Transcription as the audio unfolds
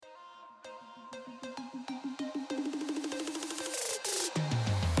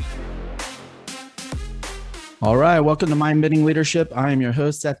All right, welcome to Mind Bending Leadership. I am your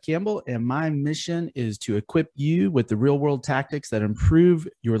host, Seth Campbell, and my mission is to equip you with the real world tactics that improve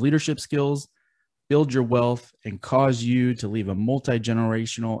your leadership skills, build your wealth, and cause you to leave a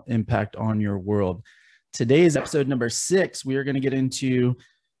multi-generational impact on your world. Today is episode number 6. We are going to get into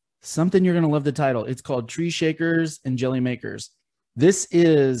something you're going to love the title. It's called Tree Shakers and Jelly Makers. This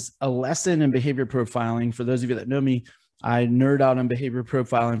is a lesson in behavior profiling. For those of you that know me, I nerd out on behavior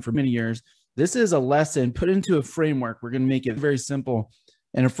profiling for many years. This is a lesson put into a framework. We're going to make it very simple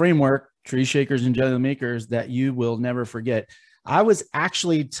in a framework, Tree Shakers and Jelly Makers, that you will never forget. I was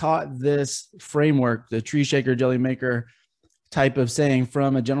actually taught this framework, the Tree Shaker, Jelly Maker type of saying,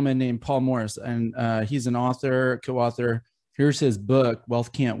 from a gentleman named Paul Morris. And he's an author, co-author. Here's his book,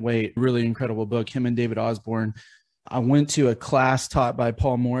 Wealth Can't Wait. Really incredible book, him and David Osborne. I went to a class taught by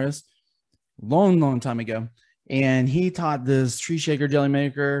Paul Morris long time ago. And he taught this Tree Shaker, Jelly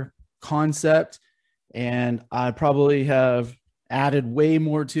Maker concept, and I probably have added way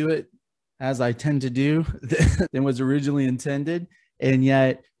more to it, as I tend to do, than was originally intended. And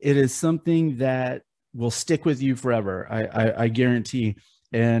yet it is something that will stick with you forever, I guarantee.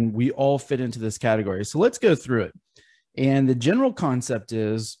 And we all fit into this category. So let's go through it. And the general concept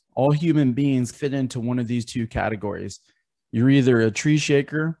is all human beings fit into one of these two categories. You're either a tree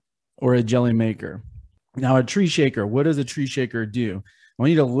shaker or a jelly maker. Now, a tree shaker, what does a tree shaker do? I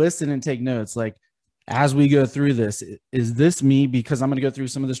want you to listen and take notes. Like, as we go through this, is this me? Because I'm going to go through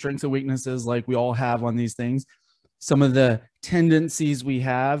some of the strengths and weaknesses like we all have on these things, some of the tendencies we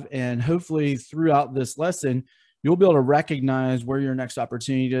have, and hopefully throughout this lesson, you'll be able to recognize where your next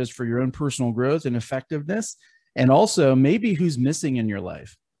opportunity is for your own personal growth and effectiveness, and also maybe who's missing in your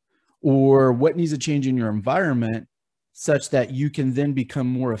life or what needs to change in your environment such that you can then become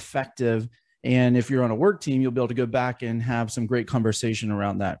more effective. And if you're on a work team, you'll be able to go back and have some great conversation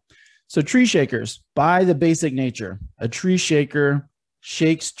around that. So tree shakers, by the basic nature, a tree shaker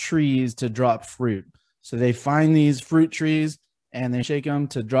shakes trees to drop fruit. So they find these fruit trees and they shake them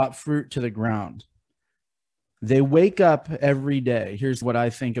to drop fruit to the ground. They wake up every day. Here's what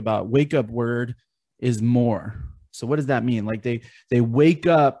I think about wake up word is more. So what does that mean? Like they wake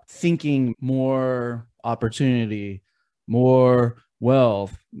up thinking more opportunity, more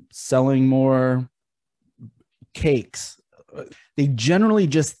wealth, selling more cakes. They generally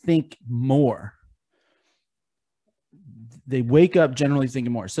just think more. They wake up generally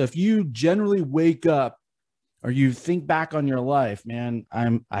thinking more. So if you generally wake up or you think back on your life, man,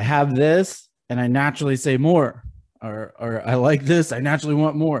 I have this and I naturally say more, or I like this, I naturally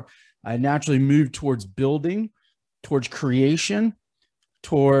want more. I naturally move towards building, towards creation,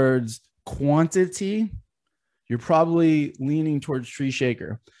 towards quantity. You're probably leaning towards tree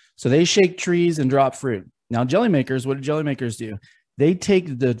shaker. So they shake trees and drop fruit. Now, jelly makers, what do jelly makers do? They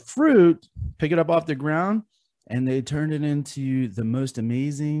take the fruit, pick it up off the ground, and they turn it into the most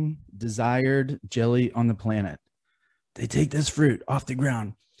amazing, desired jelly on the planet. They take this fruit off the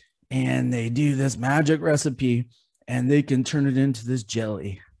ground and they do this magic recipe and they can turn it into this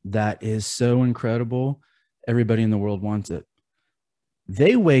jelly that is so incredible. Everybody in the world wants it.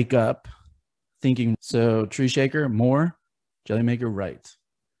 They wake up thinking, so tree shaker, more, jelly maker, right.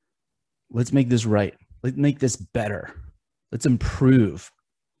 Let's make this right. Let's make this better. Let's improve.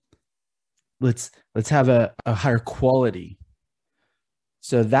 Let's have a higher quality.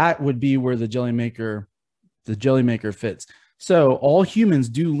 So that would be where the jelly maker fits. So all humans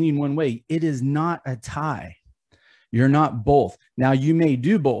do lean one way. It is not a tie. You're not both. Now you may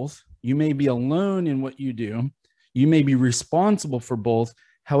do both. You may be alone in what you do. You may be responsible for both.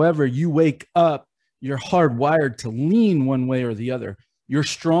 However, you wake up, you're hardwired to lean one way or the other. You're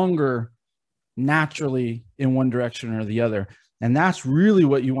stronger naturally in one direction or the other. And that's really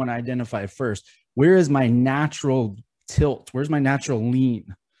what you want to identify first. Where is my natural tilt? Where's my natural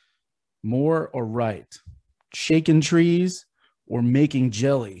lean? More or right? Shaking trees or making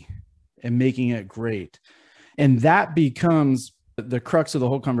jelly and making it great? And that becomes the crux of the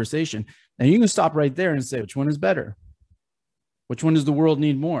whole conversation. And you can stop right there and say, which one is better? Which one does the world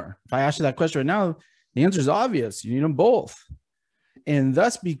need more? If I ask you that question right now, the answer is obvious. You need them both. And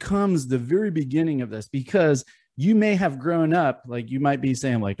thus becomes the very beginning of this, because you may have grown up, like you might be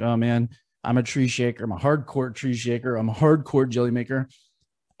saying like, oh man, I'm a tree shaker. I'm a hardcore tree shaker. I'm a hardcore jelly maker.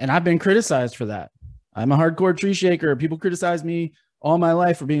 And I've been criticized for that. I'm a hardcore tree shaker. People criticize me all my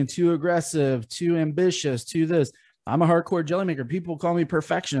life for being too aggressive, too ambitious, too this. I'm a hardcore jelly maker. People call me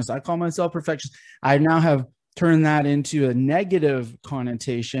perfectionist. I call myself perfectionist. I now have turned that into a negative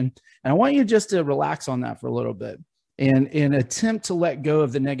connotation. And I want you just to relax on that for a little bit and attempt to let go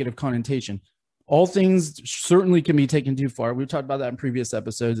of the negative connotation. All things certainly can be taken too far. We've talked about that in previous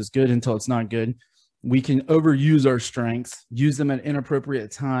episodes. It's good until it's not good. we can overuse our strengths, use them at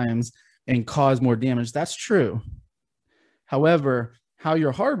inappropriate times, and cause more damage. That's true. However, how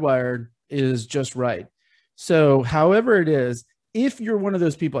you're hardwired is just right. So however it is, if you're one of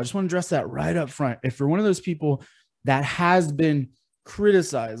those people, I just want to address that right up front. If you're one of those people that has been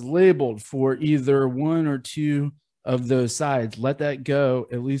criticized, labeled for either one or two of those sides, let that go,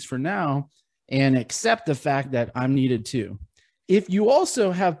 at least for now, and accept the fact that I'm needed too. If you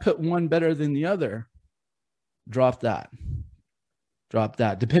also have put one better than the other, drop that. Drop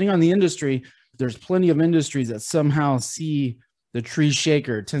that. Depending on the industry, there's plenty of industries that somehow see the tree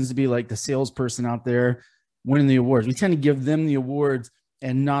shaker. It tends to be like the salesperson out there winning the awards. We tend to give them the awards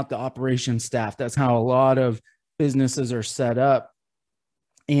and not the operations staff. That's how a lot of businesses are set up.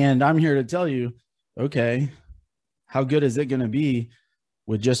 And I'm here to tell you, okay, how good is it going to be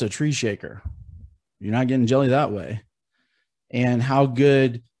with just a tree shaker? You're not getting jelly that way. And how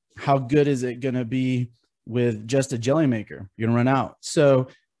good is it going to be with just a jelly maker? You're going to run out. So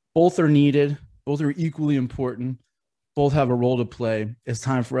both are needed. Both are equally important. Both have a role to play. It's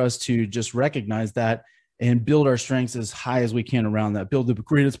time for us to just recognize that and build our strengths as high as we can around that, build the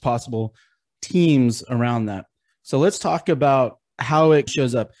greatest possible teams around that. So let's talk about how it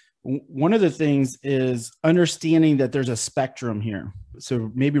shows up. One of the things is understanding that there's a spectrum here.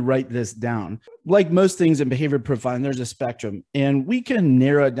 So maybe write this down. Like most things in behavior profiling, there's a spectrum, and we can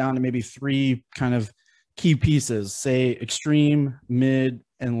narrow it down to maybe three kind of key pieces, say extreme, mid,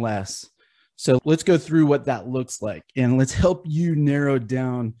 and less. So let's go through what that looks like, and let's help you narrow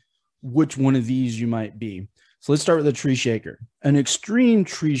down which one of these you might be. So let's start with a tree shaker. An extreme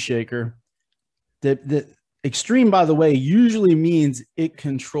tree shaker, the extreme, by the way, usually means it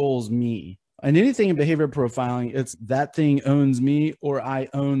controls me. And anything in behavior profiling, it's that thing owns me or I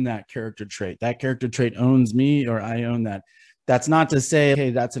own that character trait. That character trait owns me or I own that. That's not to say, hey,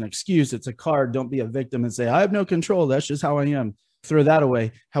 that's an excuse. It's a card. Don't be a victim and say, I have no control. That's just how I am. Throw that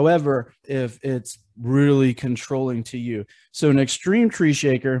away. However, if it's really controlling to you. So an extreme tree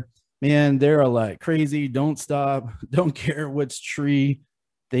shaker, man, they're like crazy. Don't stop. Don't care which tree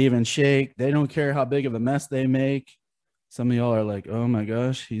they even shake. They don't care how big of a mess they make. Some of y'all are like, oh my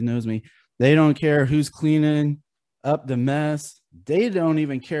gosh, he knows me. They don't care who's cleaning up the mess. They don't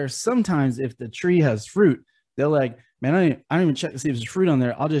even care sometimes if the tree has fruit. They're like, man, I don't even check to see if there's fruit on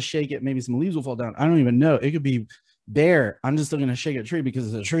there. I'll just shake it. Maybe some leaves will fall down. I don't even know. It could be bare. I'm just still going to shake a tree because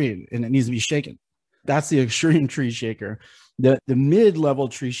it's a tree and it needs to be shaken. That's the extreme tree shaker. The mid-level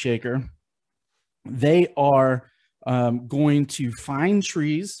tree shaker, they are going to find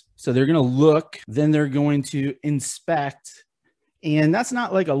trees. So they're going to look, then they're going to inspect. And that's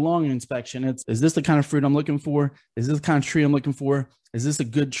not like a long inspection. It's, is this the kind of fruit I'm looking for? Is this the kind of tree I'm looking for? Is this a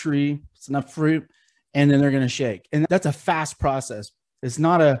good tree? It's enough fruit. And then they're going to shake. And that's a fast process. It's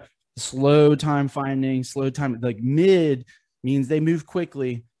not a slow time finding, slow time. Like mid means they move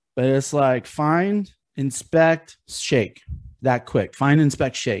quickly, but it's like find, inspect, shake. That quick. Find,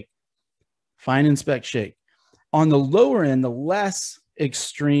 inspect, shake. Find, inspect, shake. On the lower end, the less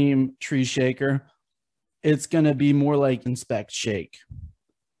extreme tree shaker, it's going to be more like inspect, shake.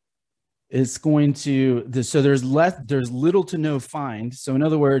 It's going to, so there's little to no find. So in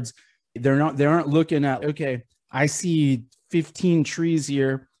other words, they aren't looking at, okay, I see 15 trees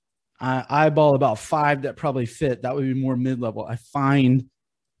here. I eyeball about 5 that probably fit. That would be more mid-level. I find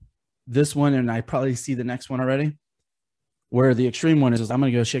this one and I probably see the next one already. Where the extreme one is just, I'm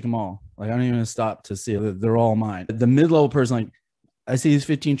going to go shake them all. Like, I don't even stop to see it. They're all mine. The mid-level person, like, I see these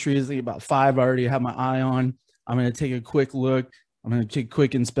 15 trees, I think about 5 I already have my eye on. I'm going to take a quick look. I'm going to take a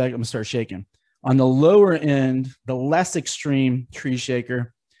quick inspect. I'm going to start shaking. On the lower end, the less extreme tree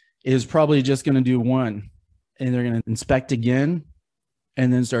shaker is probably just going to do one. And they're going to inspect again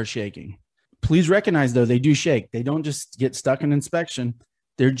and then start shaking. Please recognize, though, they do shake. They don't just get stuck in inspection.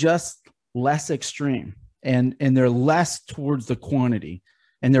 They're just less extreme. And they're less towards the quantity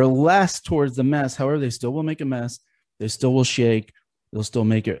and they're less towards the mess. However, they still will make a mess. They still will shake. They'll still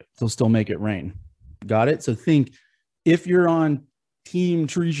make it rain. Got it? So think, if you're on team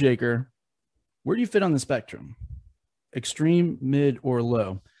tree shaker, where do you fit on the spectrum? Extreme, mid, or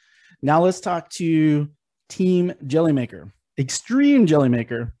low? Now let's talk to team jelly maker. Extreme jelly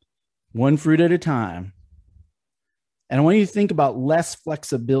maker, one fruit at a time. And I want you to think about less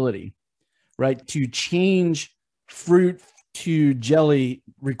flexibility. Right? To change fruit to jelly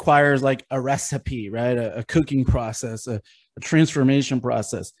requires like a recipe, right? A cooking process, a transformation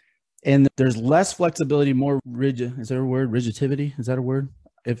process. And there's less flexibility, more rigid. Is there a word? Rigidity? Is that a word?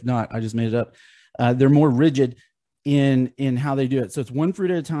 If not, I just made it up. They're more rigid in how they do it. So it's one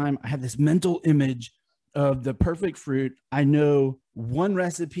fruit at a time. I have this mental image of the perfect fruit. I know one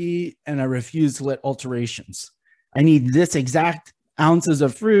recipe and I refuse to let alterations. I need this exact ounces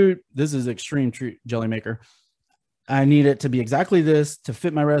of fruit. This is extreme treat jelly maker. I need it to be exactly this to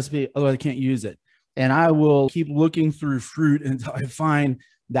fit my recipe. Otherwise, I can't use it. And I will keep looking through fruit until I find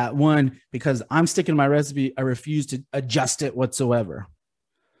that one, because I'm sticking to my recipe. I refuse to adjust it whatsoever.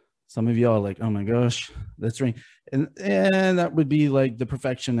 Some of y'all are like, oh my gosh, that's right. And that would be like the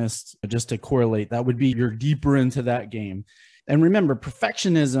perfectionist, just to correlate. That would be you're deeper into that game. And remember,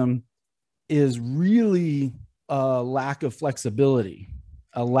 perfectionism is really a lack of flexibility,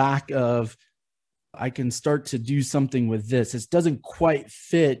 a lack of, I can start to do something with this. It doesn't quite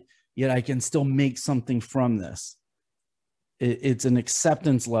fit, yet I can still make something from this. It's an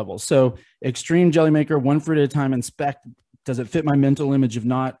acceptance level. So extreme jelly maker, one fruit at a time, inspect. Does it fit my mental image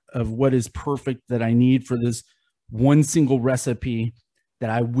of what is perfect that I need for this one single recipe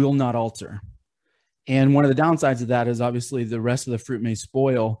that I will not alter? And one of the downsides of that is obviously the rest of the fruit may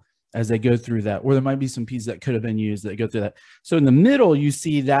spoil as they go through that, or there might be some pieces that could have been used that go through that. So in the middle, you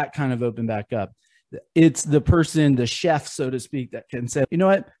see that kind of open back up. It's the person, the chef, so to speak, that can say, you know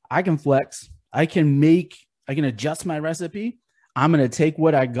what, I can flex. I can adjust my recipe. I'm going to take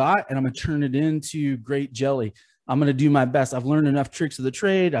what I got and I'm going to turn it into great jelly. I'm going to do my best. I've learned enough tricks of the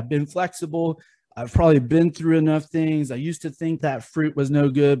trade. I've been flexible. I've probably been through enough things. I used to think that fruit was no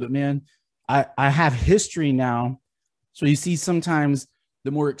good, but man, I have history now. So you see sometimes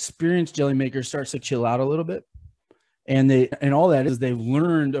the more experienced jelly maker starts to chill out a little bit. And all that is they've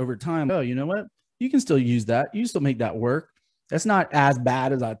learned over time, oh, you know what? You can still use that. You can still make that work. That's not as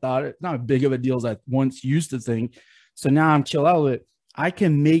bad as I thought. It's not as big of a deal as I once used to think. So now I'm chill out with it. I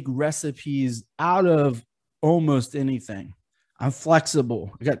can make recipes out of almost anything. I'm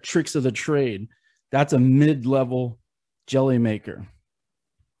flexible. I got tricks of the trade. That's a mid-level jelly maker.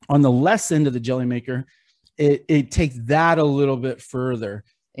 On the less end of the jelly maker, it takes that a little bit further,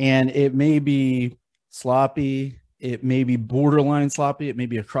 and it may be sloppy. It may be borderline sloppy. It may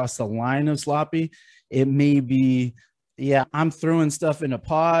be across the line of sloppy. It may be, yeah, I'm throwing stuff in a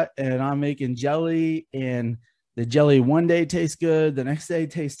pot and I'm making jelly, and the jelly one day tastes good, the next day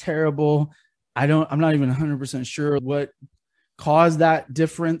tastes terrible. I'm not even 100% sure what caused that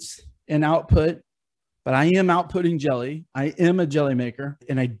difference in output, but I am outputting jelly. I am a jelly maker,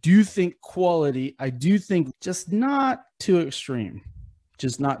 and I do think quality, I do think just not too extreme,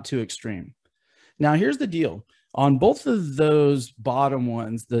 Now, here's the deal. On both of those bottom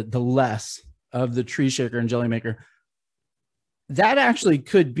ones, the less of the tree shaker and jelly maker, that actually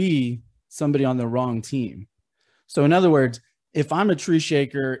could be somebody on the wrong team. So in other words, if I'm a tree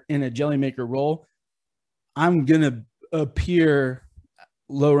shaker in a jelly maker role, I'm going to appear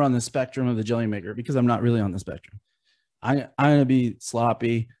lower on the spectrum of the jelly maker because I'm not really on the spectrum. I'm going to be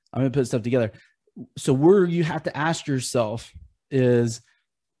sloppy. I'm going to put stuff together. So where you have to ask yourself is,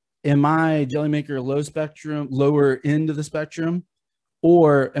 am I jelly maker low spectrum, lower end of the spectrum,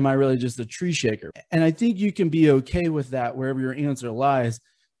 or am I really just a tree shaker? And I think you can be okay with that wherever your answer lies.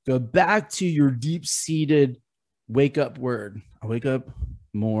 Go back to your deep-seated wake up word. I wake up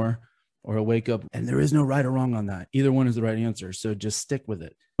more, or I wake up, and there is no right or wrong on that. Either one is the right answer. So just stick with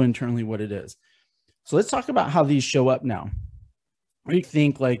it internally what it is. So let's talk about how these show up now. We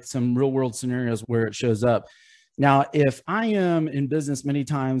think like some real world scenarios where it shows up. Now, if I am in business, many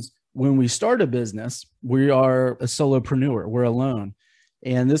times when we start a business, we are a solopreneur, we're alone.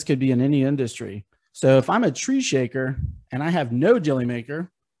 And this could be in any industry. So if I'm a tree shaker and I have no jelly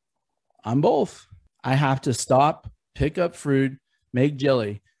maker, I'm both. I have to stop, pick up fruit, make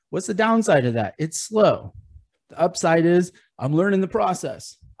jelly. What's the downside of that? It's slow. The upside is I'm learning the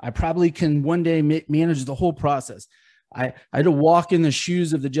process. I probably can one day manage the whole process. I had to walk in the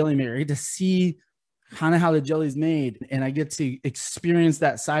shoes of the jelly maker. I get to see kind of how the jelly is made, and I get to experience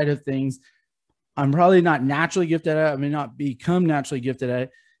that side of things. I'm probably not naturally gifted at it. I may not become naturally gifted at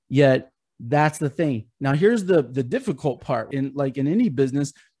it, yet that's the thing. Now, here's the difficult part. In any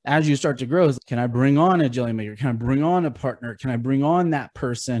business, as you start to grow, is, can I bring on a jelly maker? Can I bring on a partner? Can I bring on that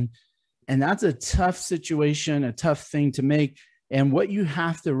person? And that's a tough situation, a tough thing to make. And what you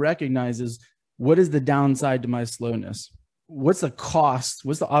have to recognize is, what is the downside to my slowness? What's the cost?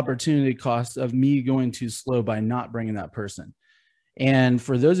 What's the opportunity cost of me going too slow by not bringing that person? And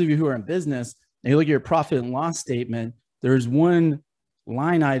for those of you who are in business, and you look at your profit and loss statement, there's one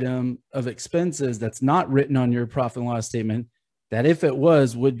line item of expenses that's not written on your profit and loss statement that, if it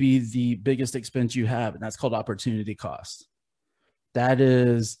was, would be the biggest expense you have. And that's called opportunity cost. That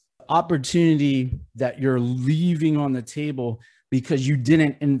is opportunity that you're leaving on the table because you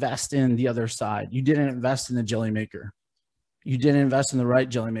didn't invest in the other side. You didn't invest in the jelly maker. You didn't invest in the right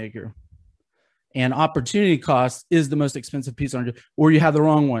jelly maker. And opportunity cost is the most expensive piece on it, or you have the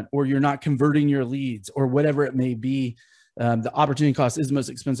wrong one, or you're not converting your leads, or whatever it may be. The opportunity cost is the most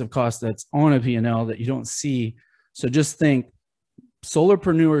expensive cost that's on a P&L that you don't see. So just think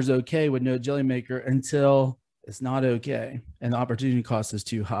solopreneur is okay with no jelly maker until it's not okay and the opportunity cost is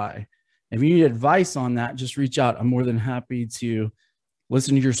too high. If you need advice on that, just reach out. I'm more than happy to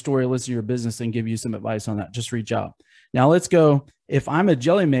listen to your story, listen to your business, and give you some advice on that. Just reach out. Now let's go. If I'm a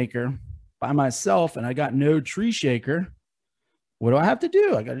jelly maker by myself and I got no tree shaker, what do I have to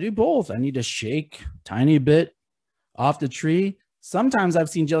do? I got to do both. I need to shake a tiny bit off the tree. Sometimes I've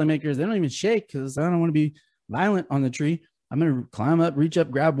seen jelly makers, they don't even shake because I don't want to be violent on the tree. I'm going to climb up, reach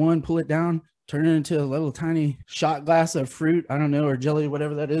up, grab one, pull it down, turn it into a little tiny shot glass of fruit. I don't know, or jelly,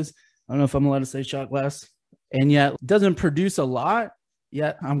 whatever that is. I don't know if I'm allowed to say shot glass. And yet it doesn't produce a lot.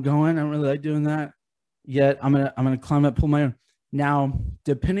 Yet I'm going, I don't really like doing that. Yet I'm gonna climb up, pull my own. Now,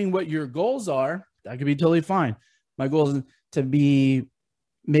 depending what your goals are, that could be totally fine. My goal is to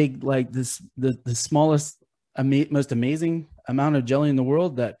make like the smallest, most amazing amount of jelly in the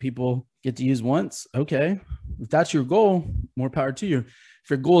world that people get to use once. Okay. If that's your goal, more power to you. If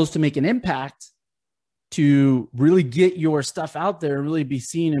your goal is to make an impact, to really get your stuff out there, really be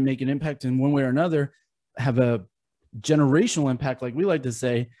seen and make an impact in one way or another, have a generational impact, like we like to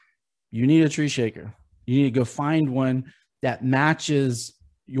say, you need a tree shaker. You need to go find one that matches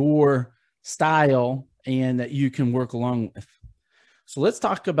your style and that you can work along with. So let's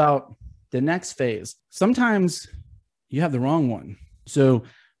talk about the next phase. Sometimes you have the wrong one. So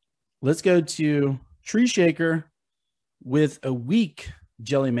let's go to tree shaker with a weak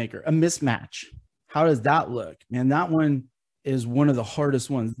jelly maker, a mismatch. How does that look? Man, that one is one of the hardest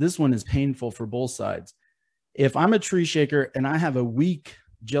ones. This one is painful for both sides. If I'm a tree shaker and I have a weak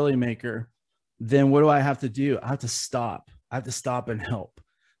jelly maker, then what do I have to do? I have to stop. I have to stop and help.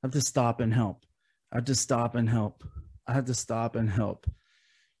 I have to stop and help. I have to stop and help. I have to stop and help.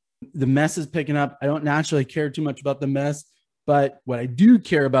 The mess is picking up. I don't naturally care too much about the mess, but what I do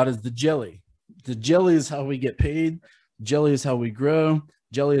care about is the jelly. The jelly is how we get paid. Jelly is how we grow.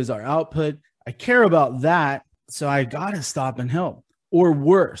 Jelly is our output. I care about that. So I got to stop and help, or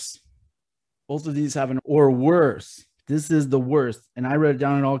worse. Both of these have an or worse. This is the worst. And I wrote it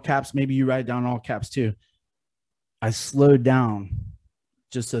down in all caps. Maybe you write it down in all caps too. I slowed down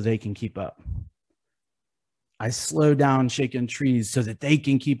just so they can keep up. I slow down shaking trees so that they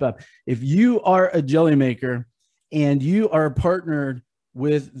can keep up. If you are a jelly maker and you are partnered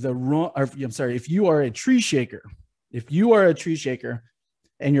with the wrong, if you are a tree shaker,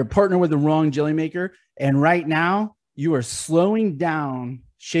 and you're partnered with the wrong jelly maker, and right now you are slowing down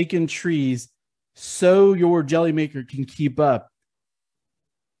shaking trees so your jelly maker can keep up,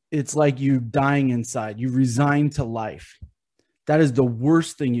 it's like you dying inside. You resign to life. That is the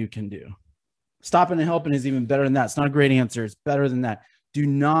worst thing you can do. Stopping and helping is even better than that. It's not a great answer. It's better than that. Do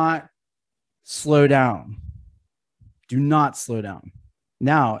not slow down. Do not slow down.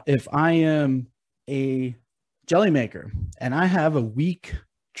 Now, if I am a jelly maker and I have a weak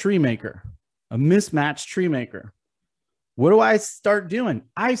tree maker, a mismatched tree maker, what do I start doing?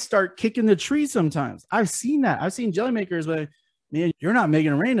 I start kicking the tree sometimes. I've seen that. I've seen jelly makers, but man, you're not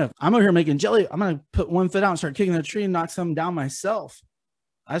making it rain enough. I'm over here making jelly. I'm going to put one foot out and start kicking the tree and knock something down myself.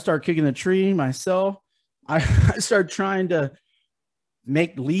 I start kicking the tree myself. I start trying to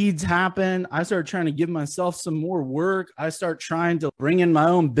make leads happen. I start trying to give myself some more work. I start trying to bring in my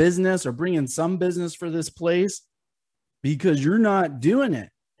own business or bring in some business for this place because you're not doing it.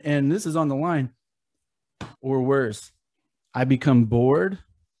 And this is on the line. Or worse, I become bored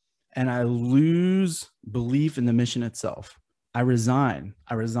and I lose belief in the mission itself. I resign.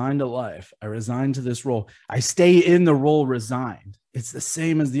 I resign to life. I resign to this role. I stay in the role resigned. It's the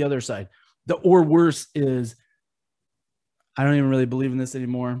same as the other side. The or worse is, I don't even really believe in this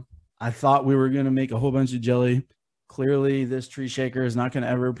anymore. I thought we were going to make a whole bunch of jelly. Clearly, this tree shaker is not going to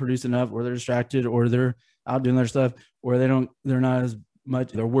ever produce enough, or they're distracted, or they're out doing their stuff, or they're not as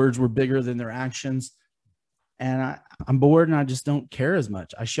much. Their words were bigger than their actions. And I'm bored and I just don't care as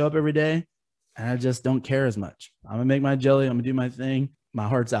much. I show up every day and I just don't care as much. I'm going to make my jelly. I'm going to do my thing. My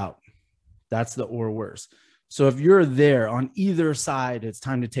heart's out. That's the or worse. So if you're there on either side, it's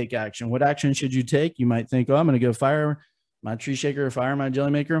time to take action. What action should you take? You might think, oh, I'm going to go fire my tree shaker or fire my jelly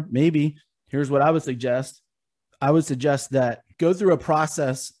maker. Maybe. Here's what I would suggest. I would suggest that go through a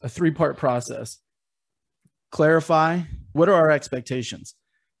process, a 3-part process. Clarify, what are our expectations?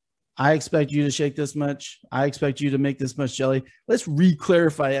 I expect you to shake this much. I expect you to make this much jelly. Let's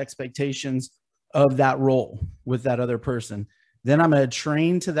re-clarify expectations of that role with that other person. Then I'm going to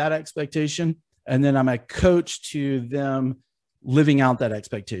train to that expectation. And then I'm going to coach to them living out that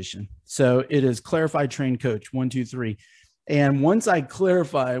expectation. So it is clarify, train, coach, 1, 2, 3. And once I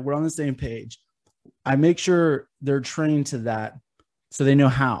clarify, we're on the same page. I make sure they're trained to that so they know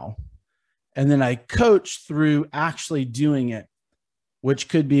how. And then I coach through actually doing it, which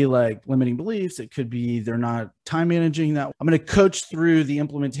could be like limiting beliefs. It could be they're not time managing that. I'm going to coach through the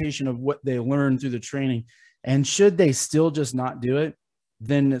implementation of what they learn through the training. And should they still just not do it,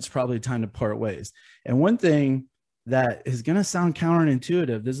 then it's probably time to part ways. And one thing that is going to sound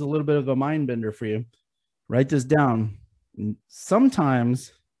counterintuitive, this is a little bit of a mind bender for you. Write this down.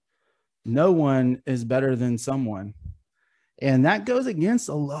 Sometimes no one is better than someone. And that goes against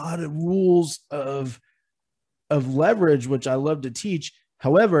a lot of rules of leverage, which I love to teach.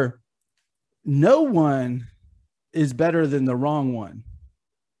 However, no one is better than the wrong one.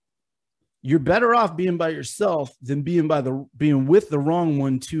 You're better off being by yourself than being with the wrong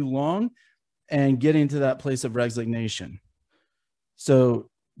one too long and getting to that place of resignation. So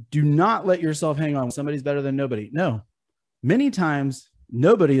do not let yourself hang on. Somebody's better than nobody. No, many times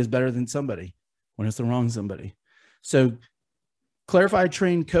nobody is better than somebody when it's the wrong somebody. So clarify,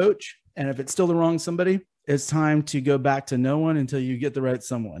 train, coach. And if it's still the wrong somebody, it's time to go back to no one until you get the right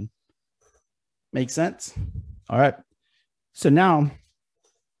someone. Make sense? All right. So now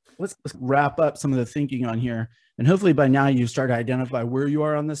let's wrap up some of the thinking on here. And hopefully by now you start to identify where you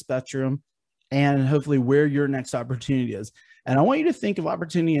are on the spectrum and hopefully where your next opportunity is. And I want you to think of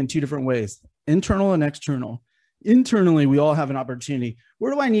opportunity in 2 different ways, internal and external. Internally, we all have an opportunity.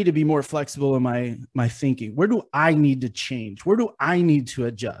 Where do I need to be more flexible in my thinking? Where do I need to change? Where do I need to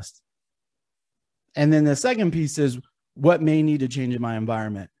adjust? And then the second piece is what may need to change in my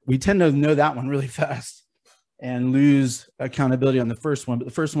environment. We tend to know that one really fast and lose accountability on the first one, but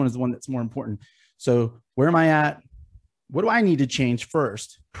the first one is the one that's more important. So where am I at? What do I need to change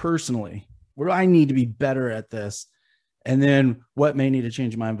first, personally? Where do I need to be better at this? And then what may need to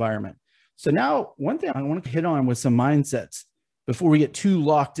change in my environment? So now one thing I want to hit on with some mindsets before we get too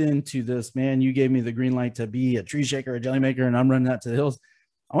locked into this, man, you gave me the green light to be a tree shaker, a jelly maker, and I'm running that to the hills.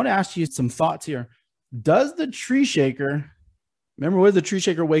 I want to ask you some thoughts here. Does the tree shaker, remember what does the tree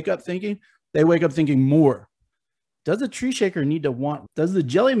shaker wake up thinking? They wake up thinking more. Does the tree shaker need to want, does the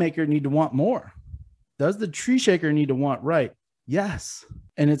jelly maker need to want more? Does the tree shaker need to want right? Yes.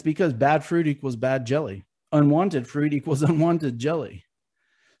 And it's because bad fruit equals bad jelly. Unwanted fruit equals unwanted jelly.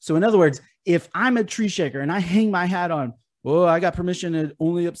 So in other words, if I'm a tree shaker and I hang my hat on, well, I got permission to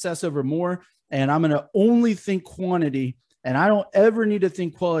only obsess over more, and I'm going to only think quantity, and I don't ever need to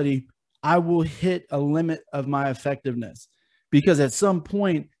think quality, I will hit a limit of my effectiveness. Because at some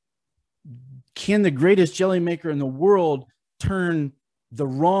point, can the greatest jelly maker in the world turn the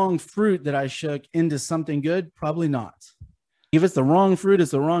wrong fruit that I shook into something good? Probably not. If it's the wrong fruit,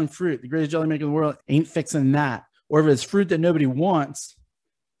 it's the wrong fruit. The greatest jelly maker in the world ain't fixing that. Or if it's fruit that nobody wants,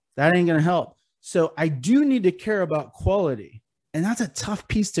 that ain't going to help. So I do need to care about quality. And that's a tough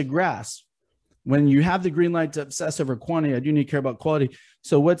piece to grasp. When you have the green light to obsess over quantity, I do need to care about quality.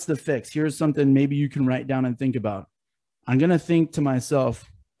 So what's the fix? Here's something maybe you can write down and think about. I'm going to think to myself,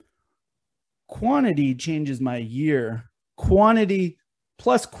 quantity changes my year. Quantity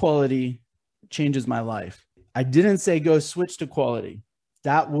plus quality changes my life. I didn't say go switch to quality.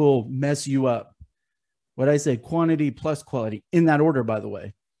 That will mess you up. What I say, quantity plus quality, in that order, by the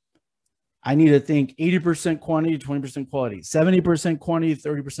way. I need to think 80% quantity, 20% quality, 70% quantity,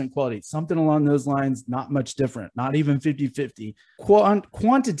 30% quality, something along those lines, not much different, not even 50-50.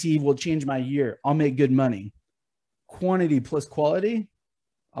 Quantity will change my year. I'll make good money. Quantity plus quality,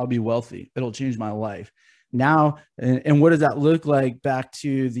 I'll be wealthy. It'll change my life. Now, and what does that look like? Back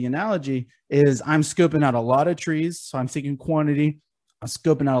to the analogy is I'm scoping out a lot of trees. So I'm thinking quantity. I'm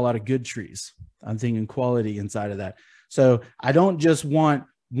scoping out a lot of good trees. I'm thinking quality inside of that. So I don't just want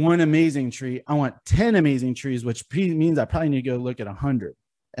one amazing tree. I want 10 amazing trees, which means I probably need to go look at 100.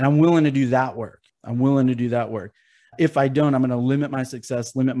 And I'm willing to do that work. If I don't, I'm going to limit my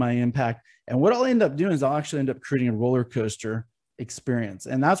success, limit my impact. And what I'll end up doing is I'll actually end up creating a roller coaster experience.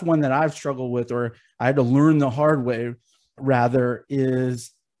 And that's one that I've struggled with, or I had to learn the hard way, rather,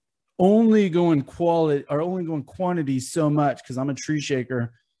 is only going quality or only going quantity so much because I'm a tree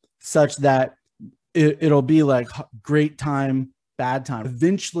shaker, such that it'll be like great time, bad time.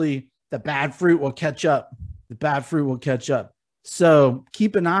 Eventually, the bad fruit will catch up. So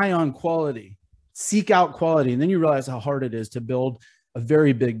keep an eye on quality, seek out quality. And then you realize how hard it is to build a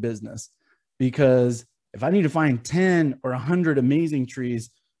very big business, because if I need to find 10 or 100 amazing trees,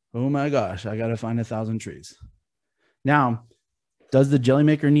 oh my gosh, I got to find 1,000 trees. Now, does the jelly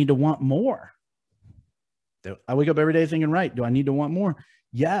maker need to want more? I wake up every day thinking, right, do I need to want more?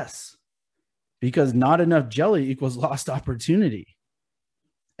 Yes. because not enough jelly equals lost opportunity.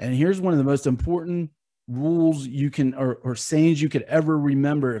 And here's one of the most important rules you can, or sayings you could ever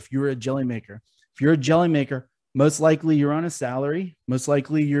remember if you're a jelly maker. If you're a jelly maker, most likely you're on a salary, most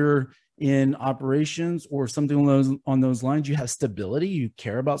likely you're in operations or something on those lines. You have stability, you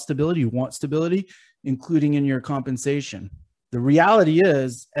care about stability, you want stability, including in your compensation. The reality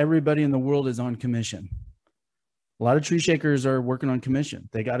is everybody in the world is on commission. A lot of tree shakers are working on commission.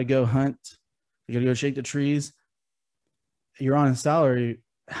 They got to go hunt. They got to go shake the trees. You're on a salary.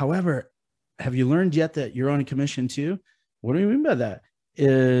 However, have you learned yet that you're on a commission too? What do you mean by that?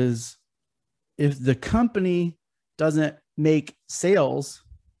 Is if the company doesn't make sales,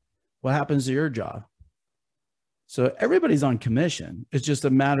 what happens to your job? So everybody's on commission. It's just a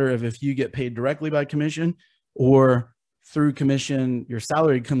matter of if you get paid directly by commission or through commission, your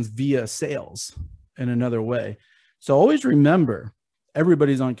salary comes via sales in another way. So always remember,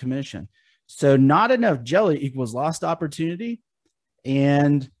 everybody's on commission. So not enough jelly equals lost opportunity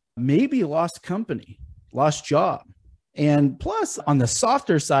and maybe lost company, lost job. And plus, on the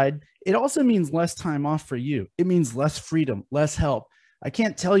softer side, it also means less time off for you. It means less freedom, less help. I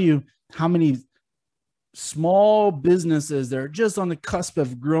can't tell you how many small businesses that are just on the cusp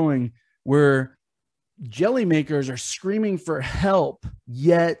of growing where jelly makers are screaming for help,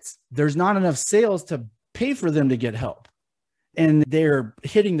 yet there's not enough sales to pay for them to get help. And they're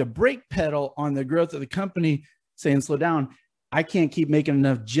hitting the brake pedal on the growth of the company, saying, slow down. I can't keep making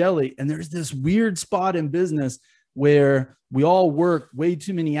enough jelly. And there's this weird spot in business where we all work way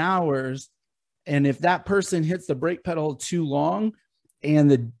too many hours. And if that person hits the brake pedal too long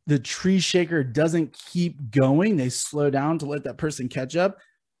and the tree shaker doesn't keep going, they slow down to let that person catch up.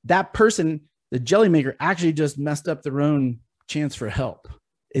 That person, the jelly maker, actually just messed up their own chance for help.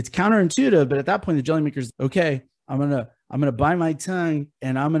 It's counterintuitive, but at that point, the jelly maker's okay. I'm gonna bite my tongue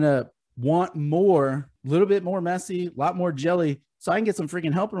and I'm gonna want more, a little bit more messy, a lot more jelly, so I can get some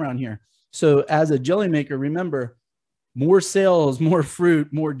freaking help around here. So as a jelly maker, remember, more sales, more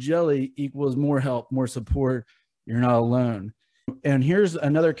fruit, more jelly equals more help, more support. You're not alone. And here's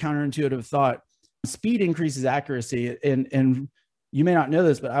another counterintuitive thought. Speed increases accuracy. And you may not know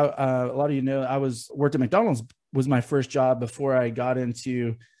this, but a lot of you know, I worked at McDonald's, was my first job before I got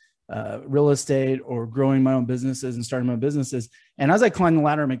into real estate or growing my own businesses and starting my own businesses. And as I climbed the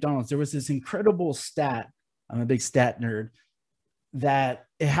ladder at McDonald's, there was this incredible stat. I'm a big stat nerd, that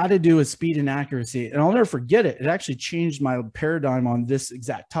it had to do with speed and accuracy. And I'll never forget it. It actually changed my paradigm on this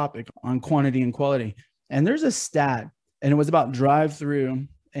exact topic, on quantity and quality. And there's a stat, and it was about drive-through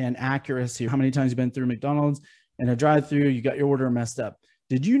and accuracy. How many times you've been through McDonald's and a drive-through, you got your order messed up.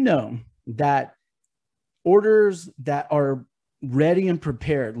 Did you know that orders that are ready and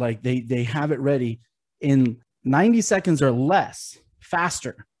prepared, like they have it ready in 90 seconds or less,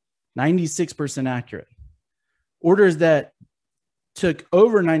 faster, 96% accurate? Orders that took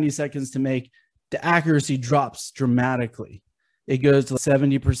over 90 seconds to make, the accuracy drops dramatically. It goes to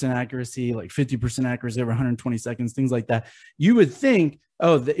 70% accuracy, like 50% accuracy over 120 seconds, things like that. You would think,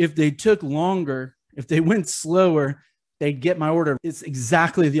 oh, if they took longer, if they went slower, they'd get my order. It's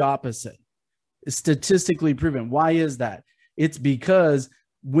exactly the opposite. It's statistically proven. Why is that? It's because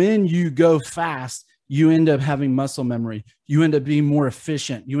when you go fast, you end up having muscle memory. You end up being more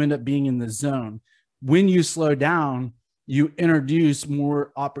efficient. You end up being in the zone. When you slow down, you introduce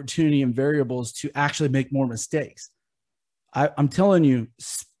more opportunity and variables to actually make more mistakes. I'm telling you,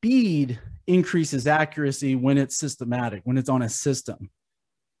 speed increases accuracy when it's systematic, when it's on a system.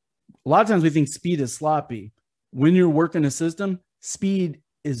 A lot of times we think speed is sloppy. When you're working a system, speed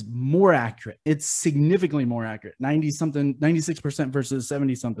is more accurate. It's significantly more accurate, 96% versus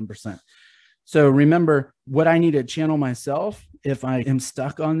 70-something%. So remember, what I need to channel myself if I am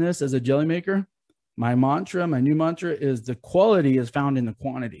stuck on this as a jelly maker, my new mantra is the quality is found in the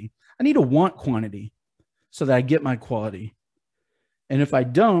quantity. I need to want quantity so that I get my quality. And if I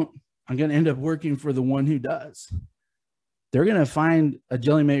don't, I'm going to end up working for the one who does. They're going to find a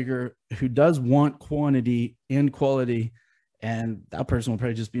jelly maker who does want quantity and quality, and that person will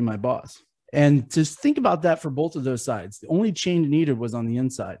probably just be my boss. And just think about that for both of those sides. The only change needed was on the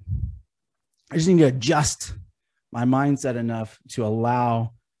inside. I just need to adjust my mindset enough to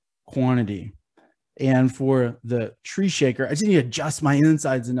allow quantity. And for the tree shaker, I just need to adjust my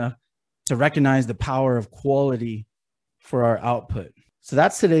insides enough to recognize the power of quality for our output. So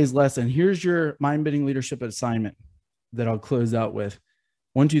that's today's lesson. Here's your mind-bending leadership assignment that I'll close out with.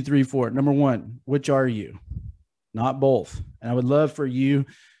 1, 2, 3, 4. Number 1, which are you? Not both. And I would love for you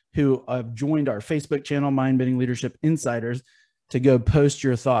who have joined our Facebook channel, Mind-Bending Leadership Insiders, to go post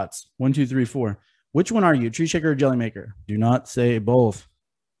your thoughts. 1, 2, 3, 4. Which one are you, tree shaker or jelly maker? Do not say both.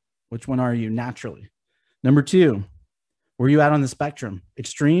 Which one are you naturally? Number 2, where are you at on the spectrum?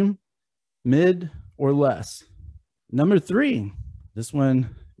 Extreme, mid, or less? Number 3, this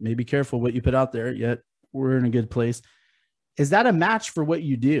one, may be careful what you put out there, yet we're in a good place. Is that a match for what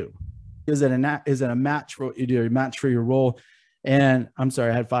you do? Is it a match for what you do? A match for your role? And I'm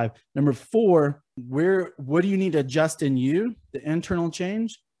sorry, I had 5. Number 4, what do you need to adjust in you? The internal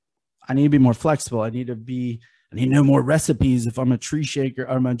change. I need to be more flexible. I need to know more recipes. If I'm a tree shaker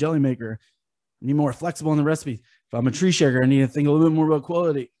or I'm a jelly maker, I need more flexible in the recipes. If I'm a tree shaker, I need to think a little bit more about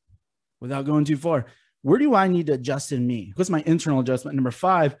quality without going too far. Where do I need to adjust in me? What's my internal adjustment? Number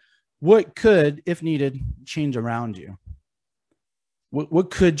 5, what could, if needed, change around you?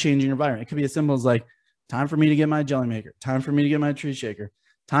 What could change in your environment? It could be as simple as like, time for me to get my jelly maker, time for me to get my tree shaker,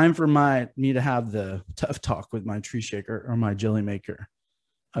 time for me to have the tough talk with my tree shaker or my jelly maker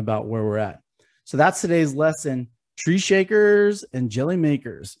about where we're at. So that's today's lesson. Tree shakers and jelly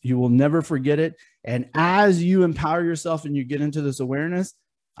makers. You will never forget it. And as you empower yourself and you get into this awareness,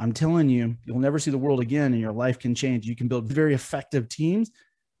 I'm telling you, you'll never see the world again and your life can change. You can build very effective teams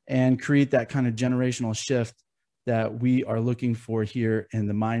and create that kind of generational shift that we are looking for here in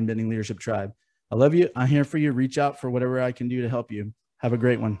the Mind Bending Leadership Tribe. I love you. I'm here for you. Reach out for whatever I can do to help you. Have a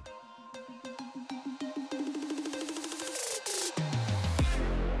great one.